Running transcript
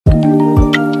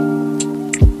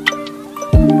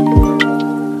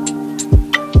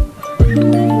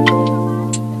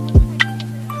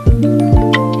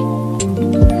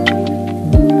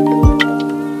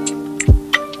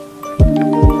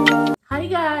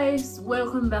guys,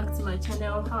 welcome back to my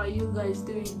channel. How are you guys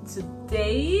doing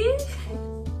today?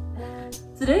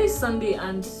 Today is Sunday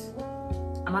and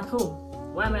I'm at home.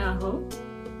 Why am I at home?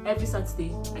 Every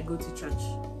Saturday I go to church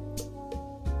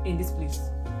in this place,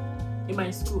 in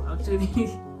my school actually.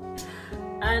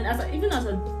 And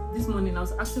this morning I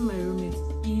was asking my roommates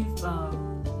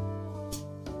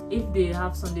if they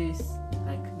have Sundays,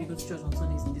 like they go to church on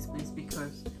Sundays in this place,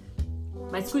 because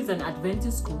my school is an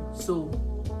Adventist school, so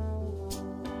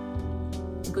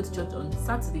we go to church on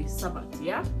Saturday, Sabbath,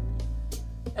 yeah.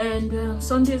 And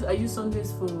Sundays, I use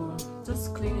Sundays for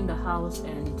just cleaning the house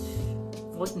and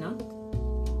whatnot.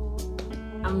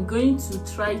 I'm going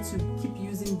to try to keep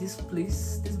using this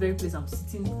very place I'm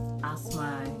sitting, as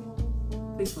my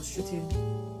place for shooting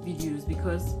videos,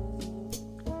 because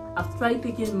I've tried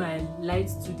taking my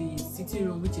lights to the sitting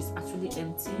room, which is actually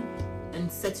empty, and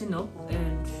setting up,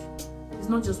 and it's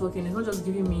not just working. It's not just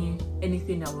giving me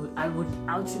anything I would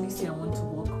actually say I want to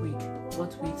work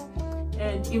with.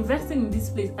 And investing in this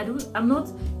place, I'm not,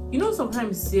 you know,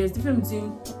 sometimes there's difference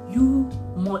between you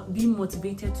being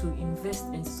motivated to invest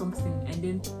in something and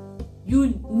then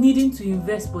you needing to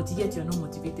invest but yet you're not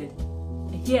motivated.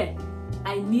 Here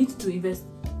I need to invest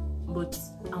but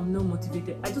I'm not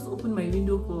motivated. I just opened my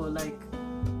window for like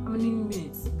how many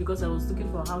minutes because I was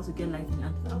looking for how to get lighting,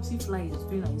 and I'm seeing flies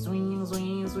doing like swing,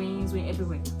 swing, swing, swing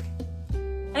everywhere.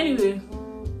 Anyway,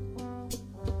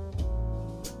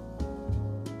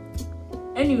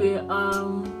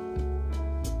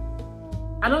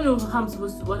 I don't know what I'm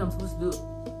supposed to do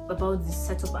about this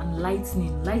setup and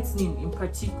lightning in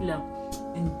particular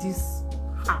in this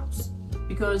house,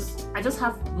 because I just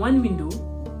have one window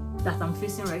that I'm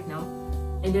facing right now,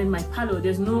 and then my parlor,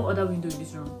 there's no other window in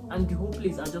this room, and the whole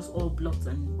place are just all blocked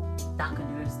and dark and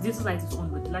the rest. This light is on,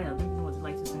 but the light, I don't know what the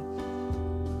light is doing.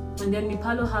 And then the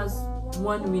parlor has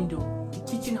one window, the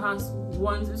kitchen has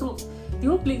one, so the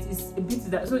whole place is a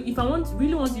bit that. So if I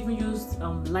really want to even use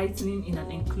lighting in an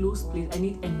enclosed place, I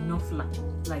need enough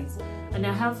lights, and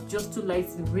I have just two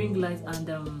lights, the ring light and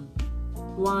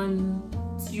one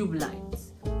tube light.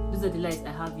 These are the lights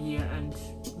I have here, and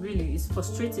really it's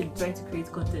frustrating trying to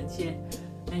create content here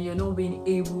and you're not being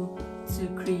able to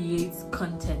create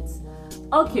content.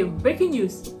 Okay, breaking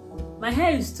news. My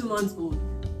hair is 2 months old.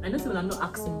 I know when I'm not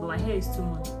asking, but my hair is 2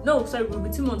 months. No, sorry, it will be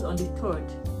 2 months on the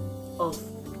 3rd of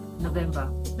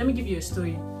November. Let me give you a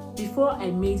story. Before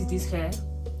I made this hair,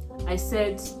 I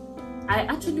said I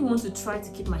actually want to try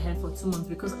to keep my hair for 2 months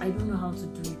because I don't know how to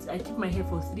do it. I keep my hair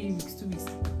for 3 weeks, 2 weeks,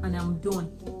 and I'm done.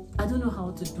 I don't know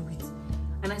how to do it.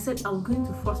 And I said I was going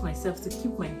to force myself to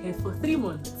keep my hair for 3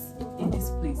 months in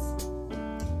this place.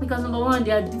 Because number one,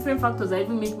 there are different factors that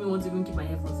even make me want to even keep my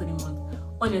hair for 3 months.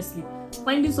 Honestly,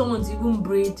 finding someone to even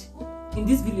braid in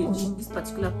this village, this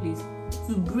particular place,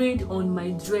 to braid on my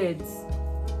dreads,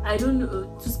 I don't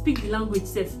know, to speak the language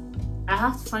itself, I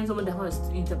have to find someone that has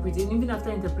to interpret it. And even after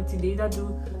interpreting, they either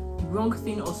do the wrong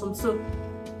thing or something. So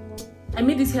I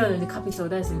made this hair in the capital,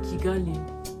 that's in Kigali.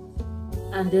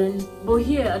 And then, but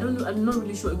here, I'm not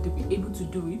really sure if they'll be able to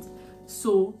do it.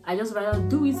 So I just rather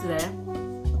do it there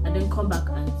and then come back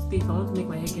and stay. If I want to make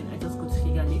my hair again, I just go to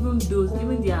Kigali.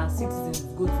 Even their citizens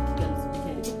go to Kigali to make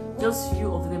hair. Just few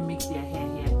of them make their hair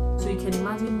here. So you can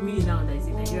imagine me now that is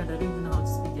in Nigeria that don't even know how to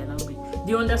speak their language.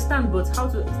 They understand, but how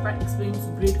to start explaining to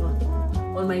braid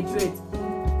on my dreads.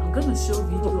 I'm gonna show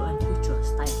video and picture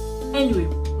style. Anyway,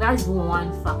 that's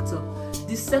one factor.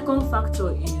 The second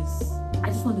factor is I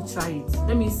just want to try it.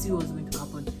 Let me see what's going to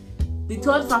happen. The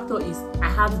third factor is I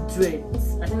have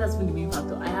dreads. I think that's been the main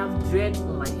factor. I have dreads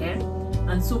on my hair,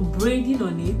 and so braiding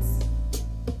on it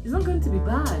is not going to be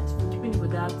bad. Keeping it for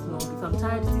that long. If I'm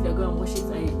tired of it, I go and wash it.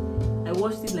 I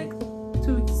washed it like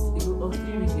 2 weeks ago or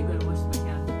 3 weeks ago. I washed my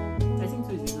hair. I think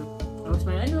 2 weeks ago. I washed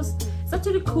my hair. And it's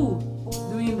actually cool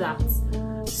doing that.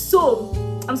 So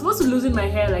I'm supposed to loosen my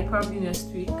hair like probably next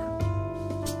week,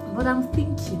 but I'm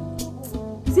thinking,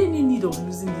 is there any need of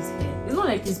losing this hair? It's not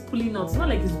like it's pulling out, it's not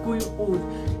like it's going old.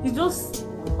 It's just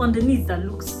underneath that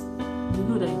looks, you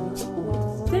know that it looks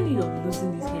old. Is there any need of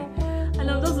losing this hair? And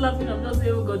I'm just laughing, I'm just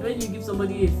saying, oh God, when you give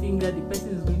somebody a finger, the person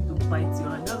is going to bite you.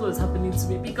 And that's what's happening to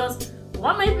me, because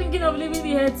why am I thinking of leaving the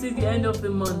hair till the end of the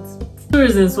month? 2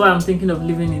 reasons why I'm thinking of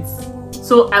leaving it.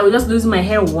 So I will just lose my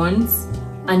hair once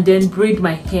and then braid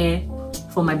my hair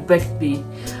for my birthday.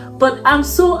 But I'm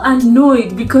so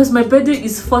annoyed because my birthday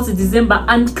is 4th December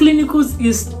and clinicals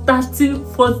is starting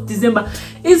 4th December.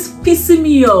 It's pissing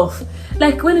me off.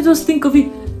 Like when I just think of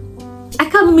it, I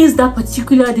can't miss that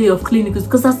particular day of clinicals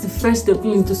because that's the first day of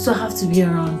clinicals, so I have to be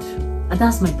around. And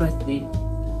that's my birthday.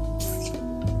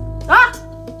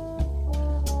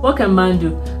 What can man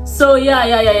do? So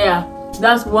yeah.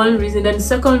 that's one reason. Then the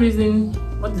second reason,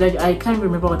 what did I can't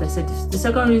remember what I said. The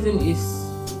second reason is,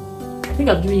 I think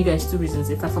I've given you guys 2 reasons.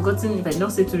 If I've forgotten, if I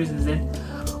don't say 2 reasons, then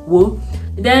whoa.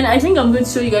 Then I think I'm going to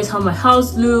show you guys how my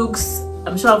house looks.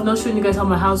 I'm sure I've not shown you guys how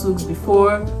my house looks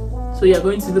before, so you're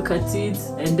going to look at it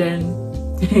and then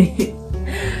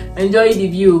enjoy the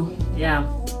view. Yeah.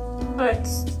 Alright,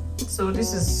 so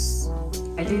this is,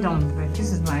 I lay down on the bed.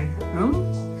 This is my room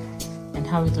and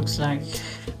how it looks like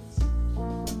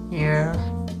here.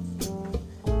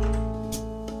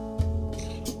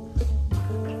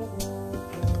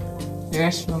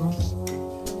 Yes, no.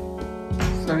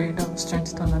 Sorry, I was trying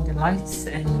to turn on the lights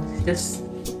and just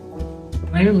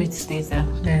my roommate stays there.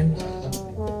 Then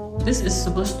this is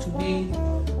supposed to be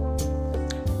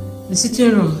the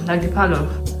sitting room, like the parlor,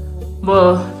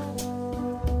 but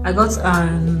I got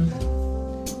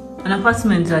an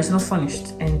apartment that is not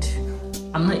furnished, and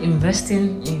I'm not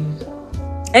investing in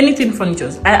anything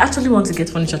furniture. I actually want to get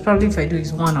furniture. Probably if I do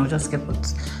is one, I'll just get,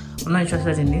 but I'm not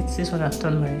interested in it. This is what I've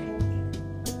done my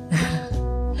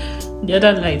the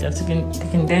other light I've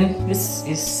taken. Then this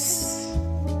is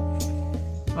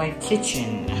my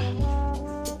kitchen.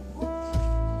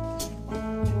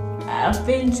 I've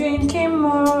been drinking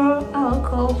more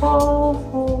alcohol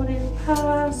for the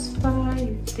past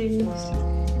 5 days.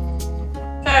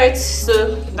 Alright,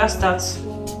 so that's that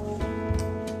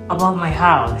about my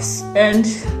house. And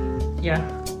yeah,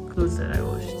 clothes that I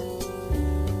washed.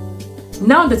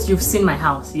 Now that you've seen my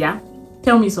house, yeah,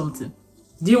 tell me something.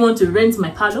 Do you want to rent my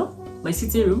parlor, my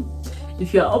sitting room?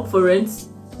 If you are up for rent,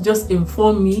 just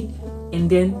inform me, and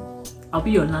then I'll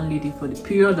be your landlady for the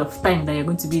period of time that you're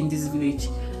going to be in this village.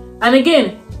 And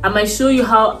again, I might show you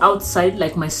how outside,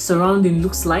 like my surrounding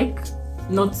looks like,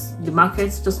 not the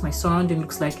market, just my surrounding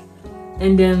looks like.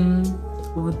 And then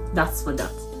well, that's for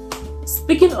that.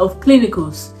 Speaking of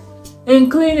clinicals, in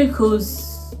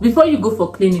clinicals, before you go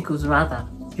for clinicals rather,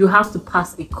 you have to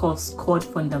pass a course called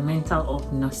Fundamental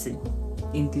of Nursing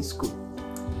in this school.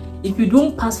 If you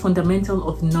don't pass Fundamental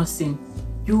of Nursing,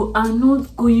 you are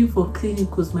not going for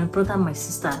clinicals, my brother, my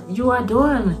sister. You are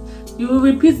done. You will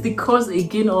repeat the course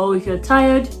again, or if you're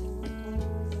tired,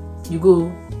 you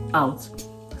go out.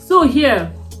 So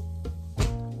here,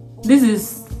 this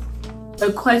is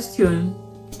a question.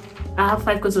 I have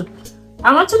 5 questions.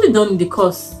 I'm actually done the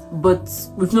course, but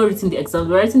we've not written the exam.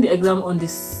 We're writing the exam on the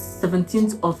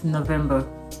 17th of November.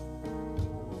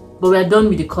 But we're done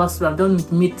with the course, we're done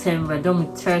with midterm, we're done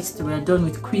with tests, we're done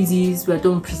with quizzes, we're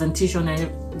done with presentation.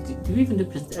 And do we even do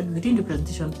presentation? We didn't do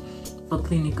presentation for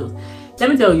clinical. Let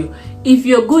me tell you, if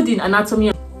you're good in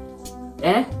anatomy,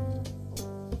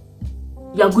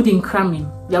 you're good in cramming,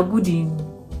 you're good in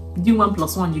doing 1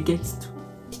 + 1, you get 2.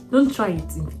 Don't try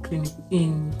it in clinical,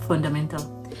 in fundamental,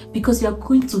 because you're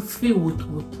going to fail with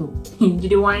you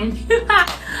the wine.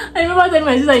 I remember telling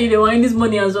my sister you the wine this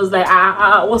morning. I was just like,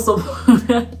 what's up?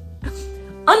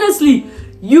 Honestly,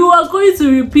 you are going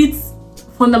to repeat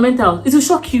fundamental. It will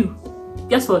shock you.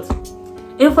 Guess what?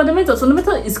 In fundamental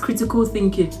is critical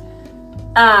thinking.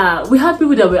 We had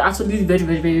people that were actually very,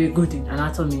 very, very good in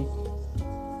anatomy.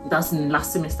 That's in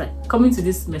last semester. Coming to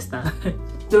this semester,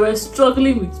 they were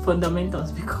struggling with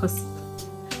fundamentals because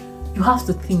you have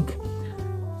to think.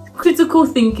 Critical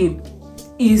thinking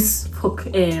is for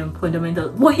fundamental.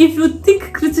 But if you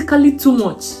think critically too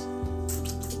much,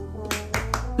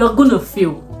 you're gonna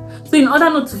fail. So in order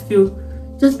not to fail,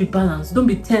 just be balanced. Don't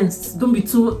be tense. Don't be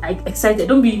too excited.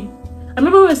 Don't be. I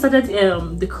remember when we started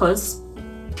the course.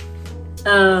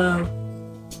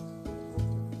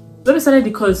 When we started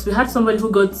the course, we had somebody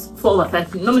who got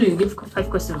 4/5. Normally we give 5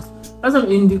 questions. That's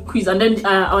in the quiz, and then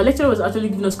our lecturer was actually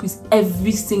giving us quiz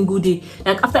every single day.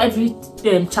 Like after every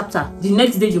chapter, the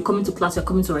next day you come into class, you're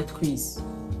coming to write quiz.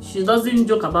 She doesn't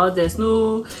joke about this.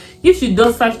 No, if she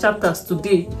does 5 chapters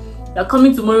today, you're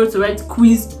coming tomorrow to write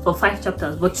quiz for 5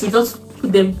 chapters. But she just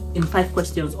put them in 5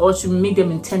 questions, or she make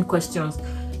them in 10 questions.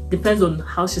 Depends on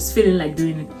how she's feeling like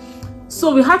doing it.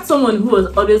 So we had someone who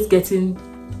was always getting.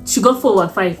 She got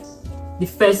 4/5. The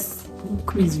first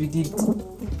quiz we did.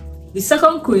 The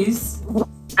second quiz,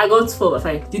 I got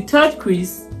 4/5. The third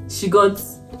quiz, she got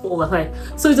 4/5.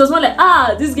 So it was more like,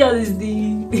 this girl is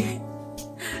the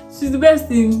she's the best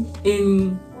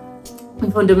in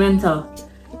fundamental.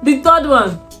 The third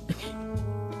one,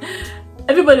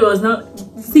 everybody was now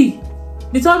see.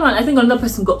 The third one, I think another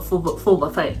person got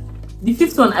 4/5. The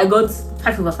 5th one, I got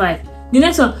 5/5. The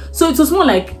next one, so it was more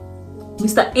like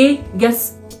Mr. A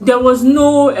gets. There was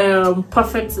no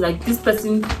perfect, like this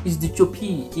person is the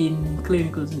choppy in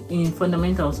clinicals, in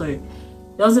fundamental, sorry.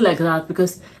 It wasn't like that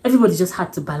because everybody just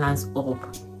had to balance up.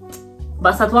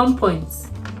 But at one point,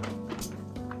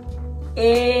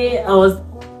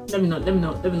 let me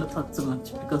not talk too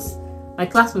much because my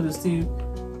classmates will still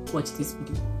watch this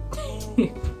video.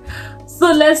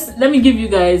 So let me give you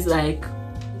guys like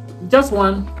just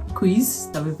one quiz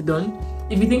that we've done.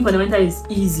 If you think fundamental is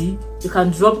easy, you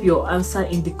can drop your answer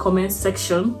in the comment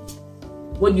section.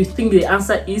 What you think the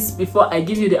answer is before I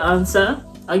give you the answer.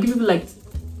 I'll give you like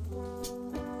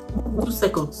 2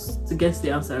 seconds to guess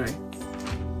the answer right.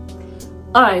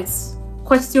 Alright,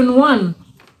 question 1.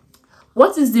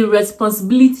 What is the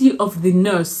responsibility of the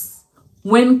nurse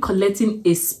when collecting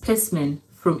a specimen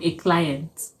from a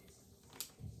client?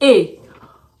 A.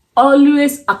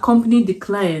 Always accompany the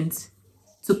client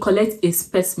to collect a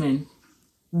specimen.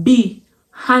 B.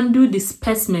 Handle the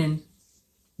specimen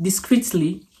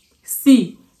discreetly.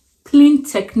 C. Clean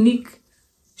technique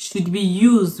should be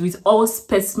used with all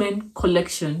specimen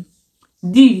collection.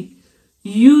 D.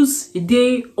 Use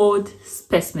day-old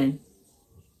specimen.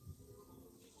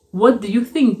 What do you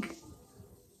think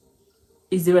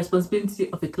is the responsibility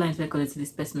of a client when collecting the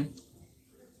specimen?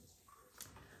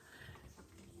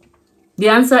 The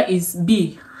answer is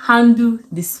B. Handle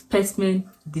the specimen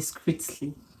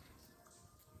discreetly.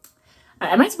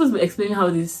 Am I supposed to be explaining how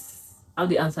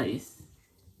the answer is?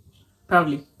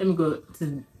 Probably. Let me go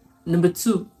to number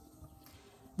 2.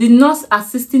 The nurse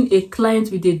assisting a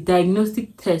client with a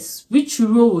diagnostic test. Which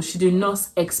role should the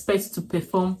nurse expect to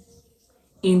perform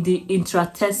in the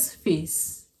intra-test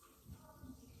phase?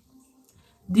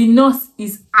 The nurse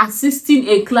is assisting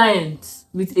a client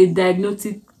with a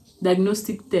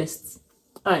diagnostic test.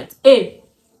 Alright. A.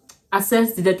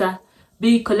 Assess the data.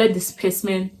 B. Collect the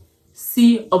specimen.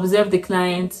 C. Observe the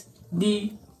client.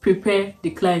 D. Prepare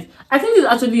the client. I think it's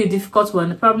actually a difficult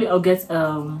one. Probably I'll get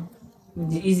the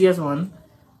easiest one.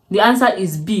 The answer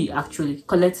is B actually.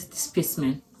 Collect the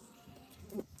specimen.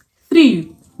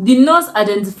 3. The nurse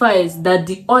identifies that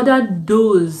the ordered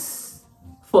dose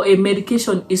for a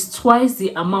medication is twice the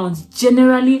amount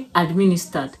generally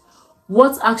administered.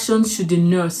 What action should the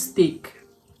nurse take?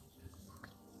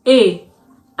 A.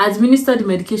 Administer the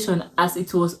medication as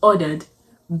it was ordered.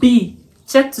 B.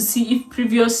 Check to see if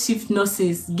previous shift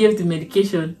nurses gave the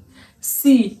medication.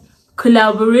 C.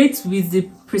 Collaborate with the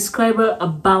prescriber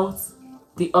about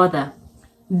the order.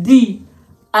 D.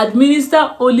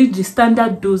 Administer only the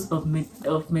standard dose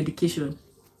of medication.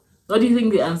 What do you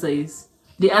think the answer is?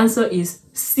 The answer is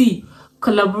C.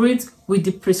 Collaborate with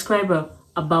the prescriber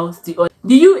about the order.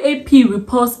 The UAP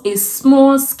reports a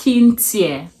small skin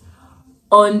tear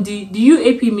on the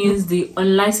UAP means the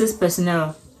unlicensed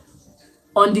personnel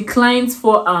on the client's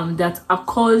forearm that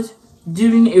occurred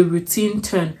during a routine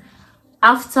turn.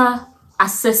 After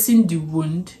assessing the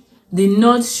wound, the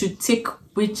nurse should take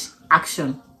which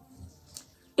action?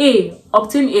 A.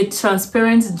 Obtain a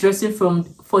transparent dressing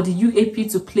for the UAP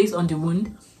to place on the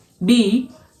wound. B.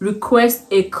 Request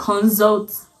a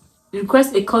consult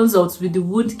with the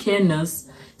wound care nurse.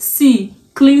 C.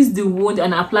 Cleanse the wound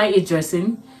and apply a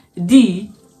dressing.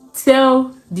 D.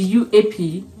 Tell the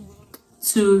UAP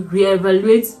to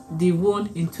reevaluate the wound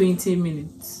in 20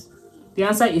 minutes. The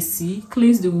answer is C.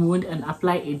 Cleanse the wound and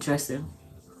apply a dressing.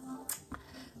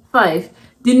 5.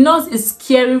 The nurse is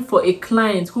caring for a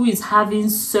client who is having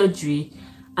surgery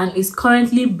and is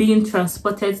currently being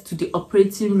transported to the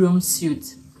operating room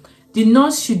suite. The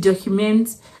nurse should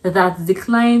document that the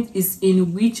client is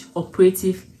in which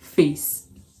operative phase?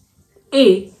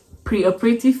 A.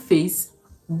 Preoperative phase.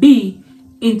 B.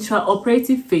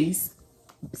 Intraoperative phase.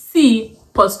 C.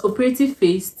 Postoperative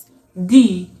phase.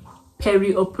 D.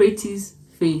 Perioperative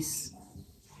phase.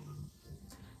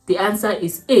 The answer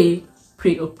is A.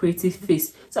 Preoperative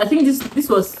phase. So I think this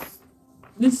was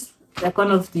like one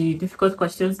of the difficult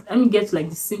questions. Let me get like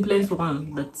the simplest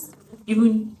one that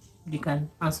even you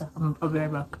can answer. I'll be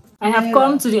right back. I have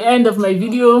come to the end of my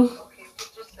video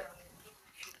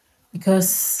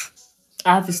because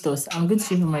I have visitors. I'm going to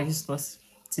show you my visitors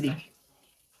today.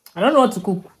 I don't know what to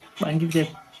cook, but I'll give them.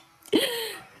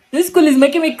 This school is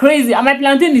making me crazy and my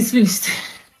plantain is finished.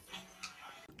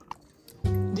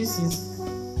 This is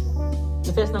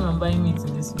the first time I'm buying meat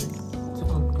in this place to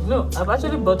cook. No, I've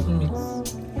actually bought meat,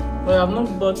 but I've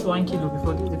not bought 1 kilo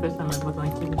before. This is the first time I bought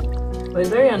 1 kilo. But it's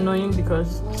very annoying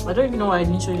because I don't even know why I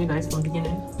didn't show you guys from the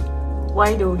beginning.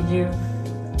 Why they would give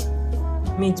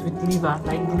meat with liver.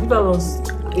 Like the liver was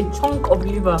a chunk of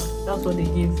liver. That's what they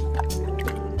give.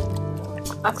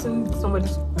 Asking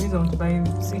somebody's reason to buy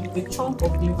meat. See, the chunk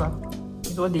of liver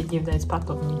is what they give that is part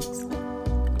of meat.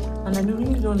 And I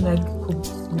really don't like cooked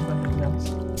liver like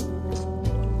that.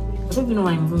 I don't even know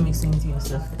why I'm even mixing it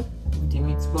yourself with the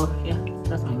meat, but yeah,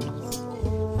 that's my meat.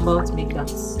 I'm about to make that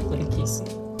for the case.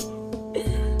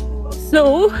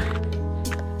 So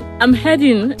I'm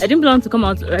heading. I didn't plan to come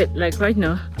out right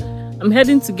now, I'm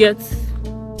heading to get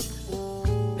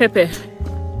pepper,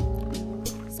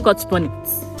 Scotch bonnet,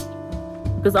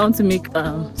 because I want to make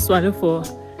swallow for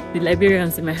the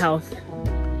Liberians in my house.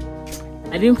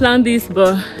 I didn't plan this,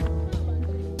 but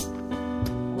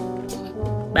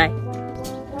bye.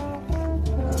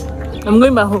 I'm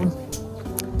going back home.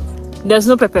 There's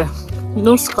no pepper,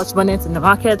 no Scotch bonnet in the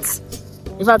market.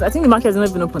 In fact, I think the market is not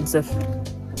even open, sir.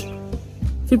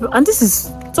 People, and this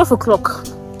is 12 o'clock.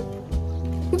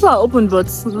 People are open, but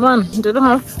man, they don't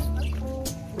have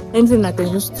anything I can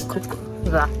use to cook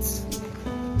that.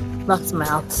 That's my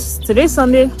house. Today's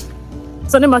Sunday.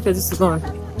 Sunday market is gone.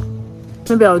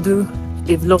 Maybe I'll do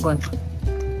a vlog on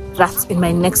that in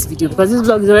my next video because this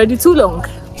vlog is already too long.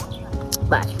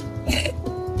 Bye.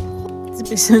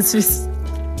 Patience is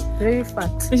very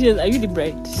fat. Patience, are you the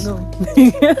bride? No.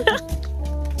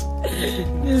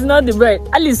 This is not the bride.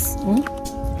 Alice,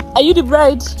 are you the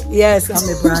bride? Yes, I'm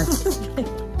the bride.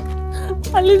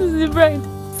 Alice is the bride.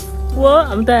 What?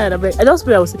 I'm tired of it. I just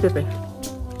pray I will see Pepe.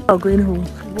 I'm going home.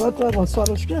 What on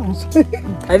swallow screams?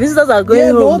 My visitors are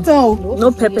going home.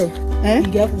 No Pepe.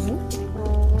 You get fufu?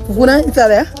 Fufu na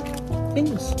Italy?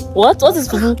 Finish. What? What is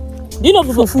fufu? Do you know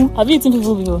fufu? Have you eaten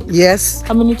fufu before? Yes.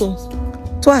 How many times?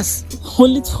 Twice.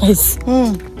 Only twice.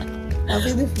 I've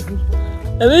eaten fufu.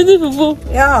 I've eaten fufu.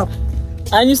 Yeah.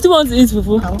 And you still want to eat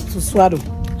fufu? I want to swallow.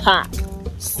 Ha.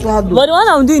 Swallow. But the one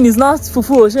I'm doing is not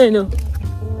fufu, so you know.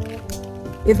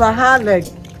 If I had like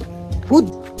good.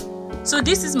 So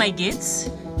this is my gate,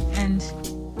 and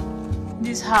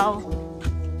this is how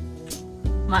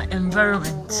my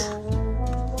environment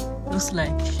looks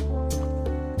like.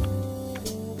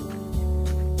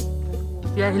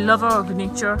 If you're a lover of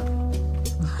nature,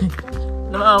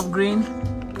 lover of green,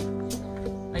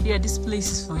 my dear, this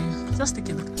place is for you. Just take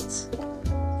a look at it.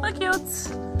 So cute.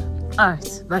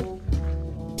 Alright, bye.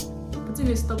 Putting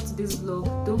a stop to this vlog.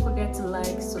 Don't forget to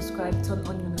like, subscribe, turn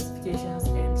on your notifications,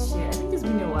 and share. I think it's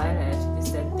been a while I actually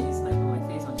said this like on my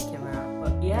face on the camera,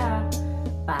 but yeah,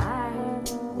 bye.